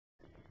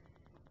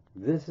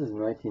This is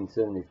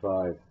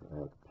 1975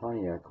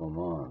 Pontiac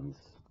LeMans.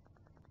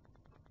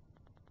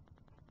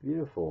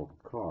 Beautiful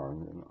car,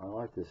 and I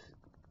like this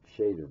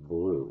shade of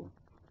blue.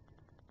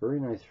 Very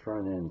nice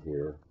front end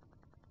here,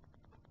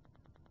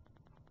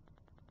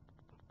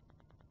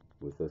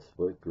 with a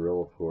split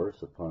grille, of course,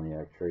 a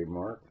Pontiac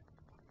trademark.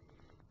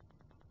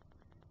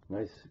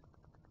 Nice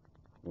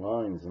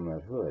lines in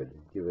that hood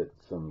give it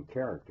some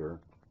character,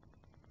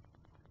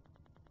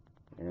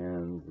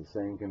 and the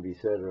same can be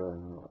said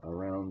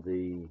around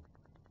the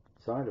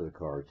side of the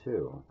car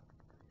too.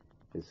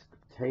 It's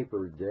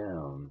tapered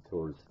down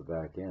towards the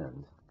back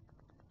end.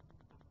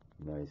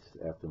 Nice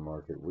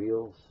aftermarket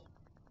wheels.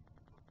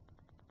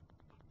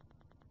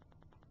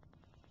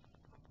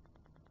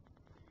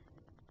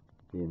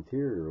 The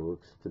interior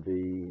looks to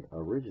be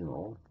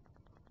original.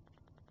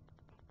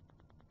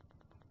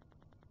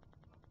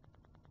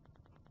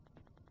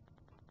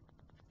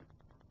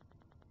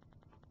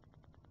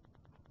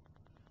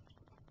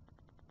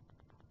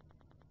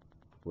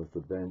 With the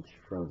bench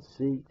front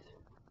seat.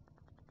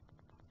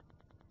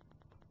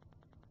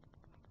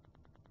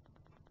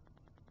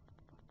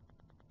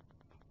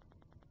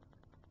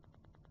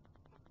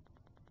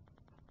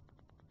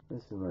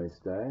 This is a nice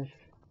dash.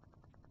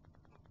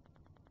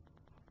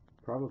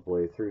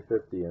 Probably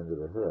 350 under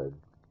the hood.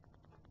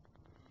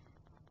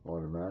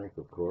 Automatic,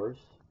 of course.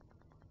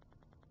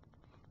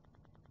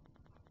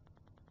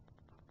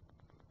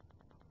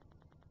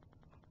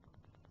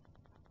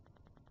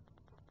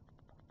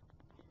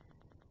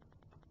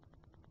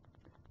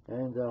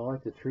 And I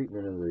like the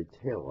treatment of the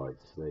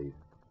taillights. They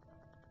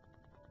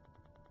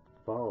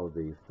follow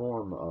the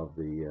form of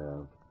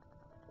the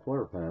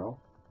quarter panel.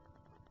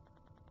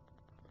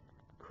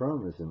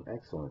 Chrome is in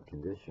excellent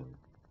condition.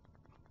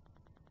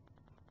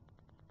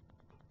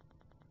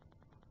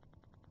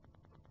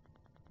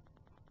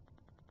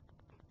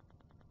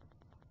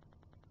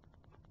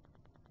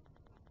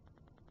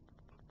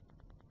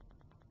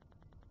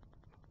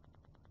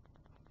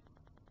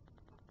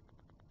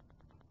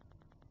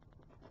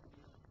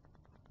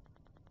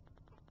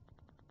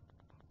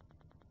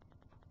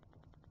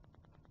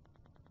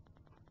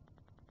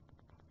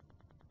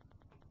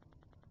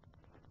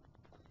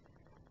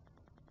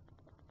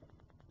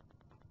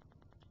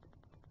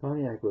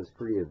 Pontiac was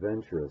pretty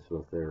adventurous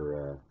with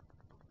their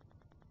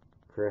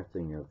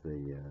crafting of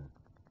the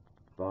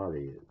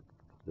body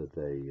that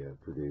they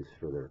produce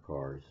for their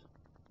cars.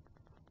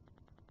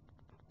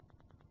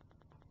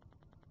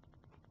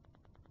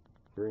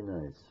 Very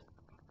nice.